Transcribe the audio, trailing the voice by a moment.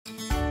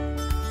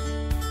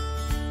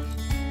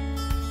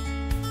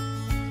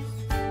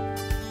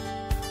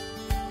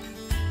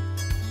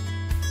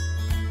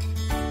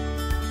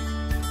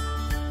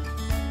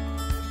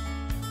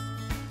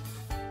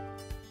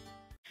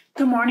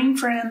Good morning,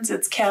 friends.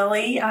 It's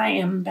Kelly. I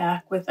am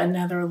back with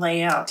another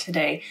layout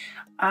today.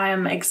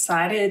 I'm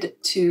excited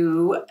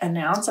to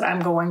announce that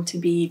I'm going to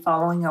be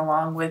following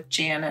along with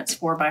Janet's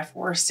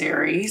 4x4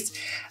 series.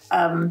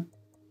 I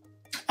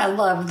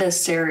love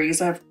this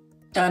series. I've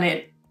done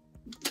it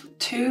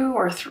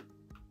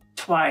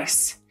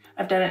twice.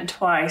 I've done it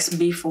twice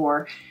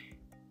before,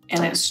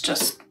 and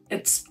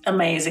it's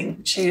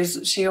amazing.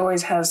 She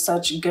always has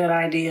such good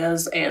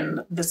ideas,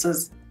 and this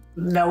is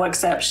no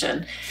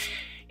exception.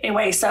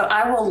 Anyway, so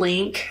I will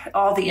link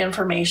all the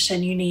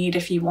information you need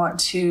if you want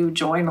to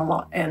join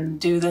along and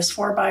do this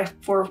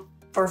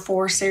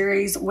 4x4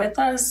 series with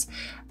us.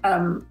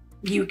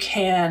 You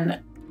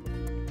can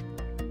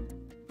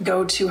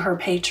go to her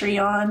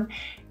Patreon,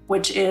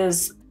 which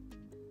is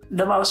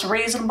the most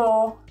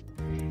reasonable.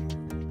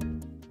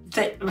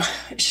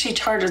 She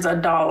charges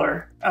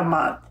 $1 a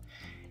month,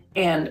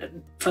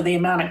 and for the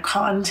amount of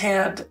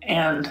content,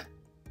 and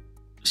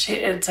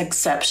it's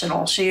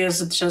exceptional. She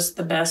is just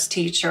the best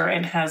teacher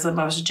and has the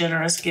most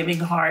generous giving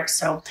heart.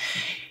 So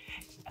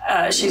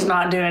she's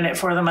not doing it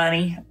for the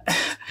money.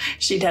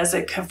 She does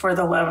it for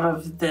the love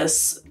of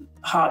this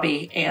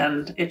hobby,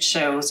 and it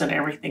shows in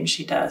everything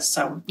she does.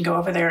 So go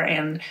over there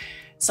and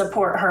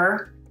support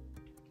her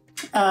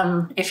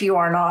if you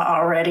are not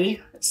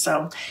already.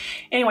 So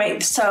anyway,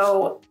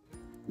 so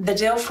the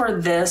deal for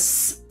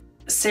this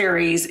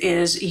series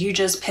is you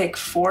just pick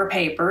 4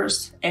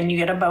 papers and you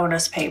get a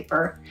bonus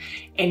paper,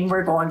 and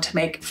we're going to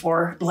make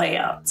 4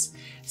 layouts.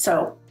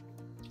 So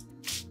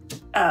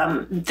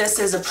this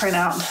is a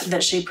printout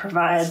that she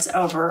provides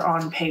over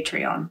on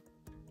Patreon,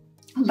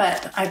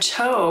 but I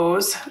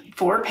chose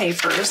 4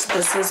 papers.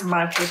 This is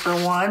my paper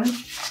 1.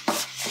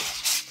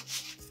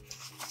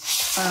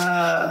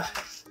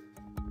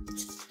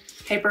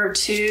 Paper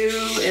 2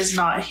 is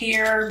not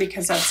here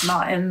because that's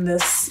not in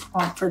this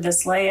for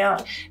this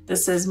layout.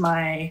 This is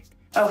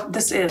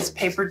this is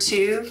paper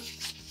 2,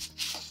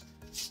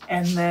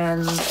 and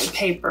then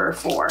paper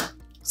 4.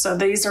 So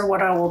these are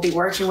what I will be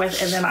working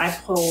with, and then I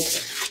pulled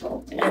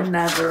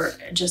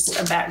just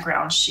a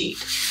background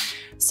sheet.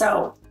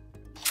 So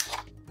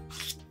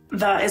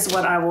that is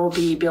what I will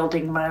be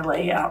building my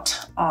layout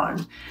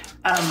on.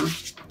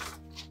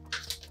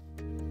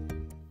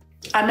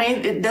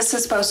 This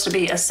is supposed to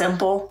be a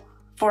simple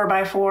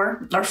 4x4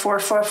 or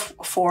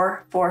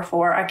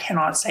 4x4. I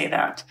cannot say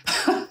that.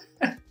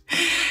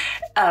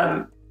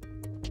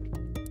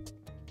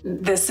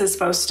 This is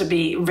supposed to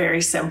be very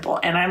simple,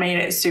 and I made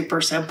it super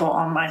simple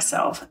on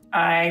myself.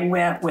 I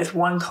went with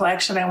one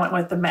collection. I went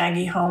with the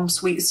Maggie Holmes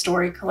Sweet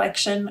Story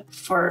collection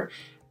for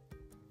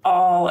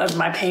all of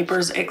my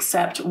papers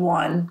except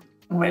one,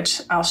 which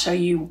I'll show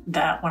you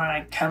that when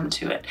I come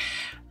to it.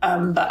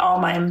 But all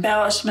my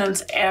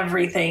embellishments,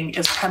 everything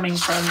is coming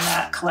from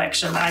that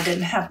collection. I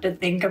didn't have to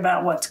think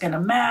about what's going to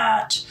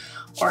match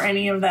or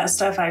any of that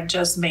stuff. I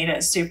just made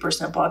it super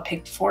simple. I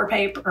picked 4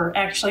 paper, or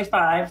actually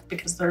 5,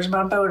 because there's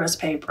my bonus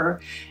paper.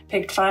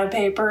 Picked 5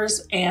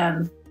 papers,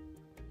 and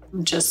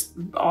just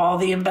all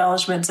the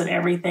embellishments and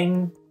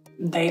everything,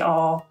 they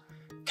all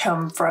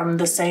come from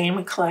the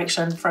same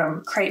collection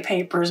from Crate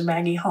Papers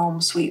Maggie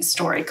Holmes Sweet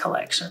Story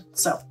collection.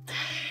 So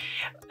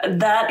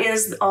that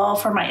is all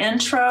for my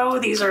intro.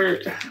 These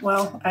are,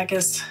 well, I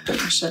guess I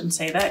shouldn't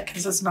say that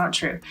because it's not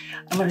true.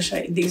 I'm going to show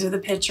you. These are the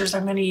pictures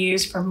I'm going to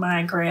use from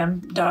my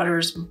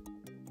granddaughter's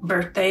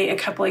birthday a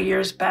couple of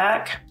years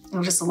back.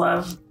 I just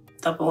love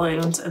the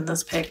balloons in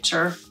this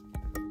picture.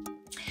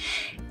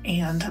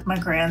 And my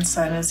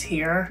grandson is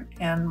here,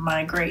 and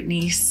my great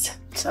niece.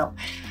 So,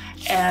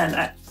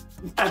 and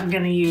I'm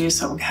going to use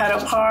some cut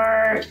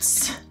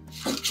aparts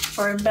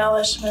for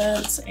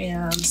embellishments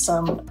and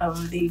some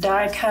of the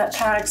die cut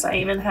packs. I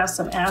even have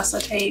some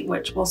acetate,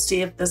 which we'll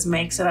see if this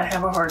makes it. I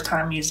have a hard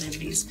time using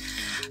these.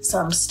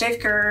 Some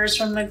stickers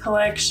from the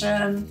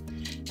collection.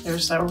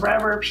 There's a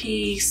rubber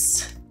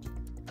piece,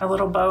 a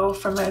little bow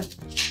from the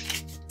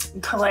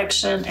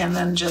collection, and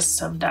then just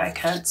some die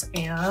cuts.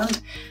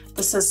 And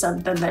this is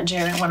something that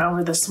Janet went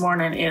over this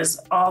morning, is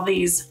all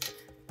these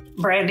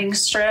branding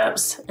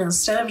strips.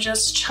 Instead of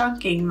just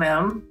chunking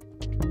them,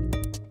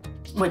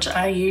 which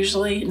I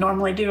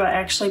normally do, I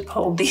actually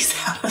pulled these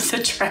out of the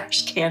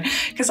trash can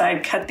because I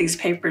had cut these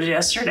papers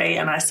yesterday,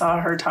 and I saw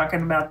her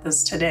talking about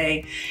this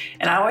today.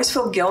 And I always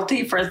feel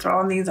guilty for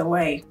throwing these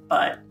away,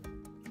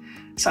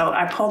 so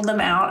I pulled them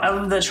out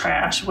of the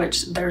trash,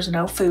 which there's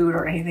no food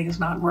or anything. It's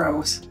not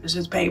gross. It's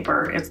just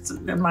paper. It's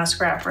in my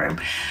scrap room.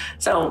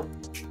 So,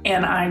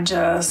 and I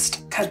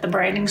just cut the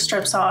branding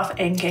strips off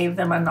and gave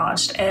them a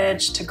notched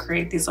edge to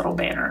create these little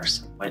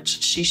banners, which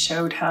she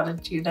showed how to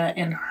do that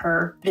in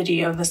her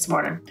video this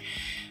morning.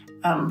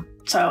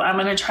 So I'm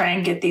going to try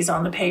and get these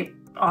on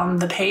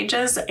the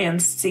pages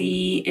and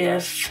see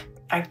if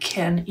I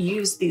can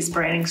use these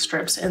branding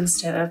strips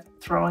instead of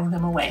throwing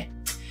them away.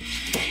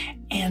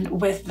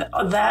 And with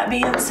that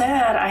being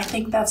said, I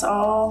think that's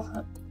all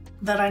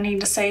that I need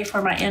to say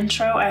for my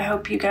intro. I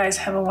hope you guys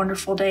have a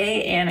wonderful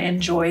day and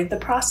enjoy the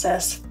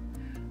process.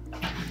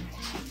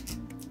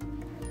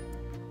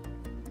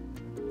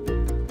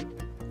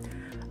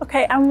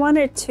 Okay, I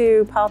wanted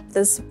to pop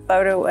this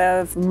photo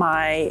of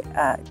my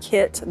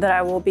kit that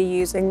I will be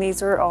using.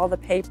 These are all the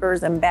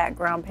papers and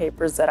background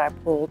papers that I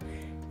pulled.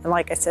 And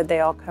like I said, they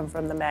all come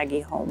from the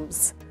Maggie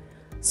Holmes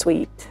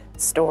Sweet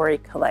Story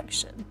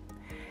collection.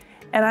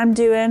 And I'm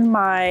doing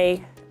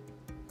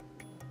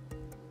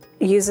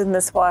using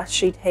this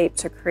washi tape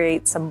to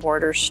create some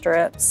border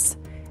strips.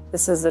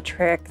 This is a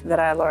trick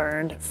that I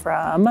learned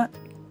from,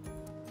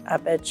 I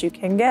bet you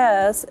can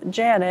guess,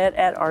 Janet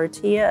at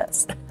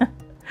RTS.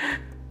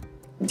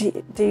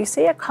 Do you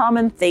see a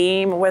common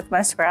theme with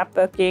my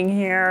scrapbooking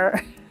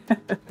here?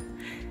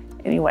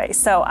 Anyway,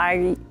 so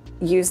I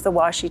use the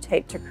washi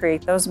tape to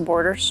create those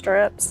border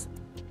strips.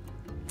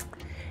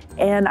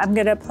 And I'm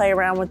gonna play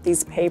around with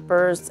these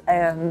papers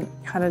and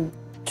kind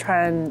of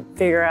try and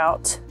figure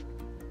out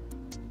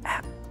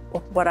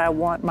what I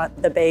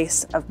want the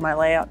base of my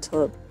layout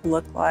to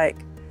look like.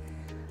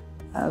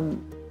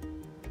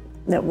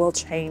 That will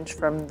change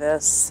from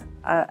this.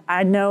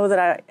 I know that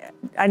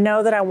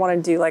I want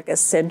to do like a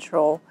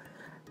central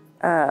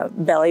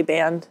belly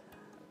band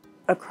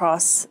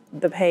across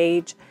the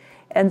page.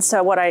 And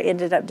so what I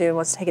ended up doing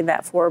was taking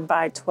that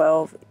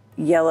 4x12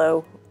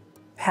 yellow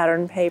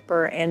pattern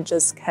paper and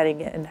just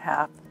cutting it in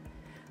half.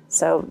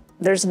 So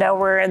there's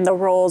nowhere in the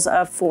rules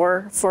of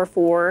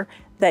 4x4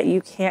 that you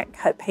can't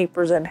cut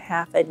papers in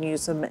half and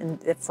use them in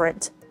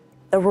different.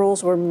 The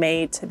rules were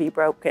made to be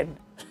broken.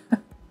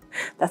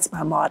 That's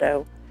my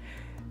motto.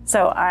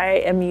 So I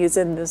am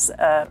using this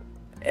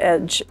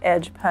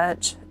edge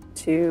punch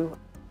to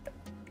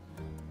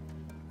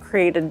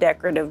create a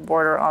decorative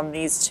border on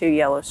these 2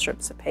 yellow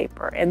strips of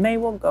paper, and they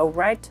will go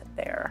right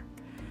there.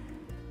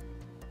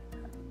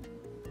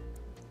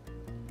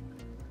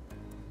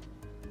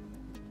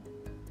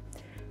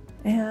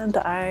 And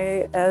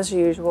I, as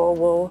usual,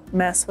 will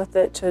mess with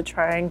it to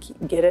try and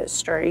get it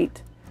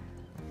straight.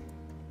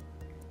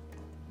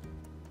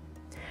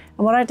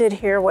 And what I did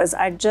here was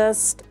I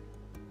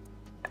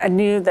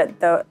knew that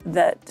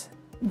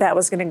that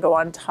was going to go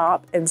on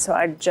top, and so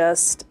I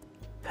just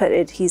put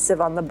adhesive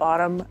on the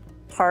bottom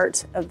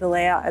part of the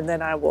layout, and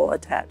then I will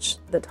attach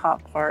the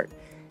top part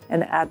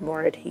and add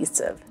more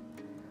adhesive.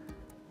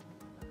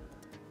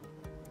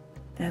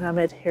 And I'm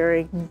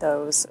adhering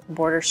those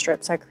border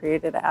strips I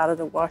created out of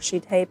the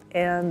washi tape,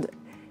 and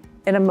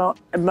in a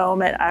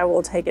moment I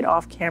will take it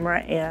off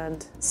camera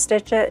and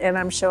stitch it, and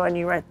I'm showing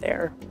you right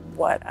there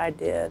what I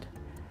did,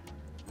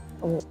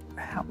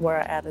 where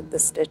I added the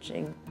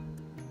stitching.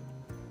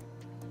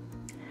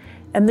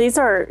 And these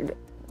are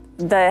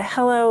the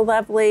Hello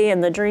Lovely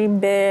and the Dream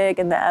Big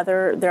and the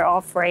other, they're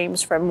all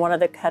frames from one of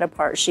the cut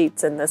apart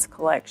sheets in this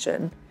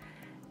collection,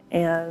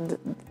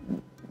 and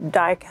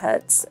die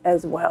cuts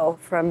as well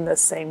from the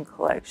same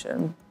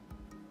collection.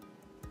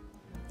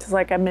 Because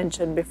like I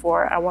mentioned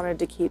before, I wanted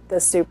to keep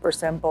this super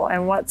simple,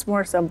 and what's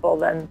more simple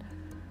than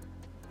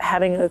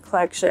having a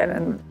collection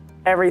and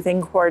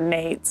everything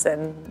coordinates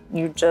and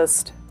you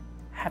just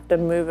have to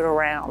move it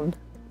around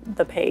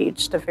the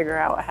page to figure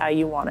out how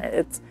you want it.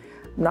 It's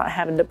not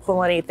having to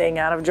pull anything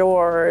out of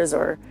drawers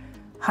or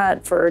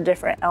hunt for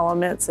different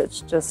elements. It's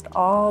just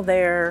all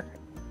there,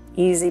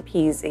 easy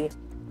peasy.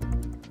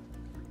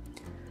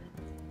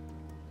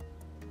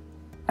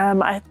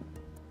 I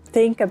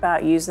think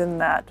about using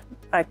that,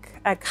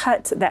 I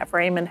cut that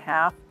frame in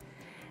half,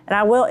 and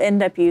I will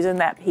end up using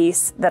that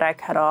piece that I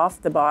cut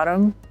off the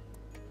bottom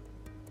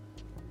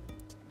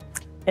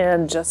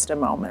in just a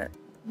moment.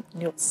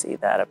 You'll see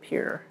that up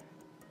here.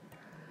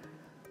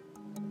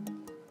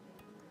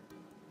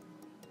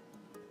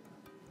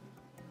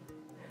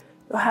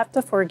 You'll have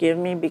to forgive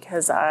me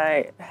because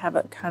I have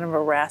a kind of a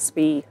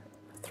raspy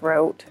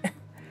throat. I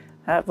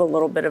have a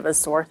little bit of a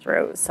sore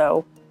throat,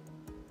 so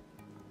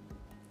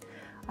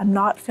I'm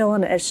not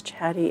feeling as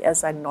chatty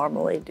as I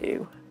normally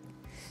do.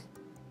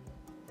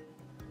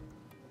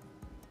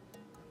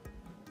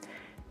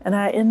 And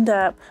I end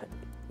up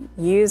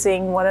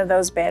using one of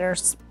those banner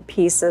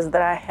pieces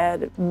that I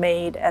had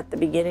made at the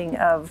beginning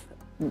of,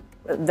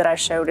 that I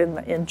showed in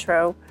the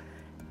intro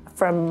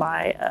from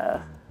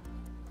my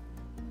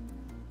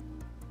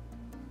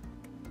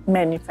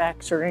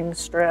manufacturing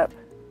strip.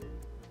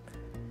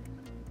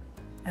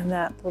 And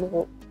that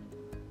little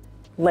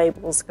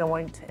label is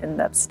going to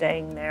end up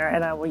staying there,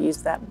 and I will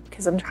use that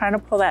because I'm trying to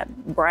pull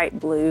that bright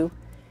blue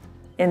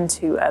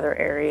into other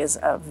areas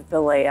of the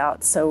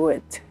layout so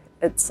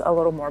it's a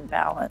little more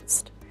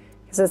balanced,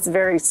 because it's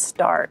very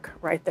stark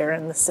right there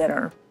in the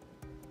center.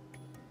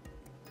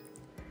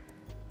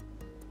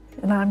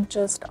 And I'm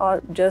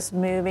just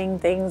moving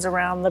things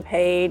around the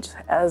page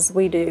as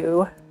we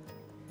do,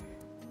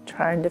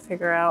 trying to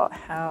figure out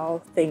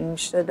how things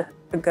should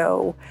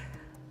go.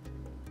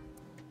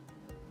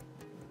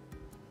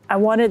 I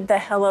wanted the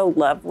Hello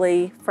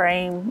Lovely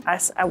frame.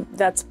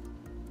 That's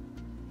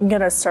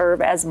gonna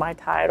serve as my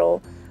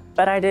title,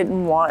 but I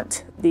didn't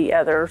want the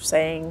other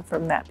saying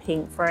from that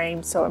pink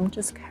frame, so I'm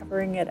just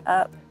covering it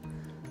up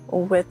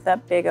with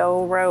that big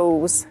old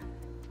rose.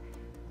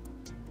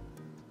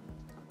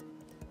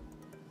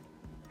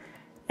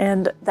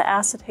 And the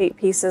acetate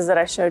pieces that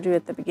I showed you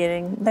at the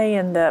beginning, they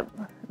end up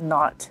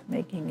not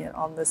making it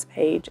on this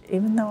page,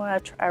 even though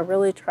I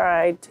really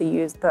tried to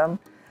use them.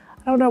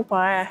 I don't know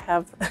why I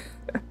have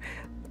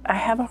I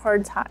have a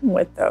hard time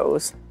with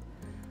those.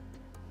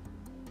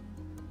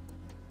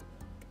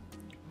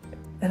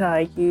 And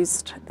I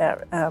used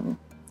that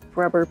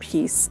rubber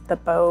piece, the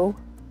bow.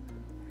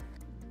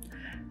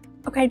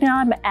 Okay, now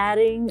I'm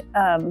adding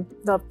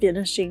the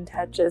finishing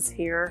touches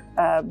here.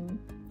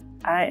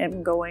 I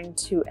am going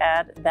to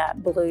add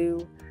that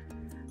blue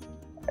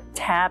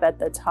tab at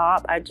the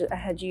top. I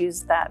had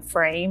used that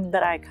frame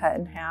that I cut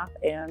in half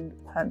and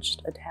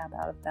punched a tab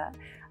out of that.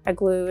 I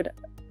glued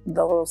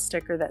the little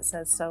sticker that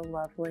says "So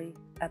Lovely"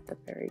 at the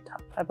very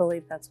top. I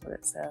believe that's what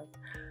it says.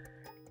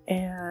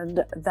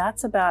 And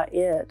that's about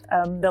it.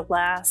 The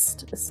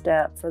last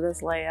step for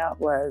this layout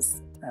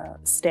was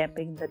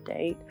stamping the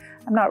date.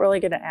 I'm not really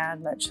going to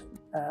add much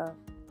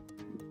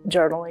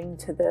journaling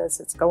to this.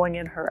 It's going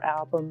in her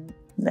album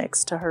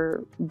next to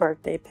her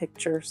birthday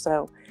picture,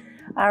 so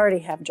I already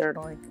have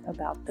journaling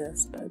about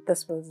this, but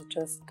this was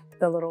just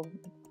the little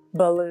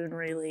balloon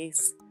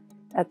release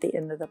at the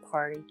end of the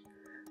party.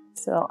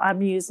 So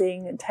I'm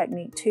using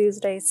Technique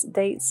Tuesday's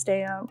date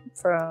stamp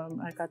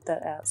I got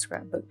that at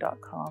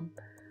scrapbook.com.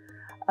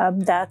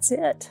 That's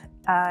it.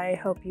 I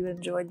hope you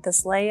enjoyed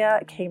this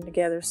layout. It came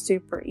together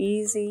super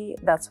easy.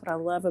 That's what I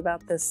love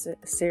about this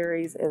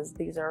series, is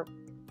these are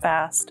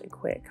fast,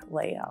 quick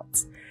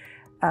layouts.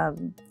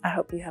 I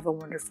hope you have a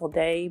wonderful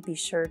day. Be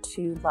sure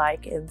to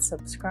like and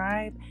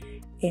subscribe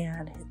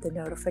and hit the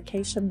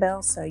notification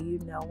bell so you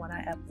know when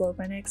I upload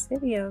my next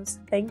videos.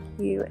 Thank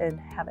you and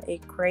have a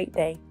great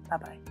day.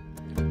 Bye-bye.